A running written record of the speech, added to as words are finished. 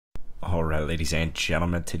Alright, ladies and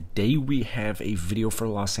gentlemen, today we have a video for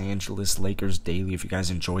Los Angeles Lakers Daily. If you guys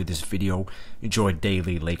enjoyed this video, enjoy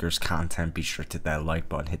daily Lakers content, be sure to hit that like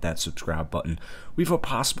button, hit that subscribe button. We have a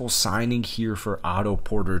possible signing here for Otto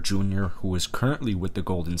Porter Jr., who is currently with the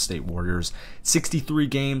Golden State Warriors. 63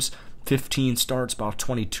 games, 15 starts, about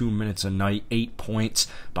 22 minutes a night, 8 points,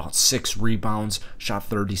 about 6 rebounds, shot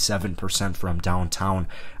 37% from downtown.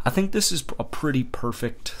 I think this is a pretty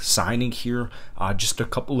perfect signing here. Just a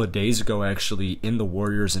couple of days ago, actually, in the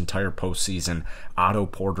Warriors' entire postseason, Otto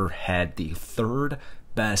Porter had the third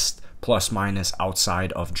best plus-minus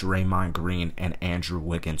outside of Draymond Green and Andrew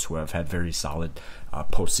Wiggins, who have had very solid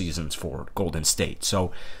postseasons for Golden State.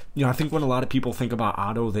 So, you know, I think when a lot of people think about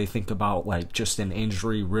Otto, they think about like just an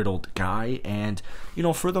injury-riddled guy. And, you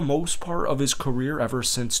know, for the most part of his career, ever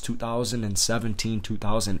since 2017,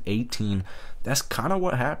 2018, that's kind of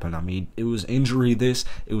what happened. I mean, it was injury this,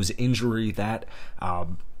 it was injury that.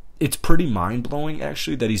 It's pretty mind-blowing,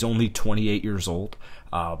 actually, that he's only 28 years old.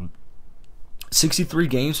 63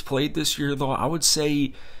 games played this year, though. I would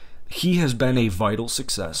say he has been a vital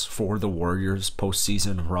success for the Warriors'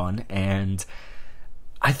 postseason run, and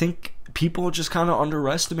I think people just kind of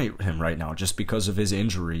underestimate him right now just because of his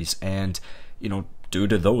injuries. And, you know, due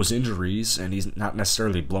to those injuries, and he's not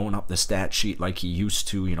necessarily blowing up the stat sheet like he used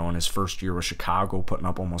to, you know, in his first year with Chicago, putting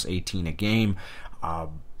up almost 18 a game.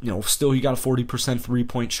 You know, still you got a 40%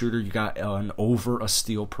 three-point shooter. You got an over a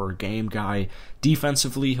steal per game guy.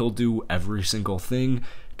 Defensively, he'll do every single thing.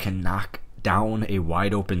 Can knock down a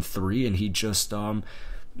wide-open three, and he just, you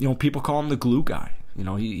know, people call him the glue guy. You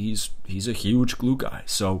know, he's a huge glue guy.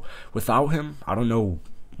 So without him, I don't know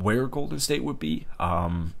where Golden State would be.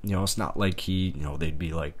 You know, it's not like they'd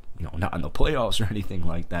be like, you know, not in the playoffs or anything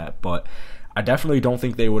like that. But I definitely don't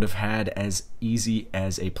think they would have had as easy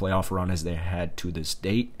as a playoff run as they had to this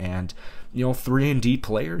date. And, you know, 3-and-D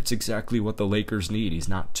player, it's exactly what the Lakers need. He's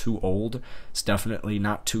not too old. It's definitely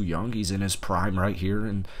not too young. He's in his prime right here.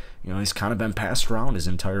 And, you know, he's kind of been passed around his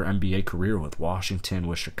entire NBA career with Washington,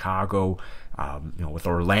 with Chicago, you know, with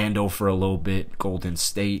Orlando for a little bit, Golden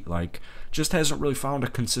State, like, just hasn't really found a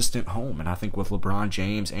consistent home. And I think with LeBron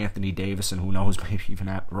James, Anthony Davis, and who knows, maybe even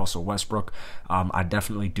at Russell Westbrook, I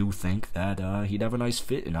definitely do think that he'd have a nice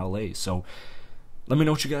fit in LA. So let me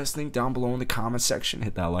know what you guys think down below in the comment section.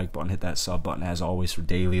 Hit that like button, hit that sub button, as always, for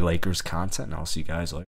daily Lakers content, and I'll see you guys later.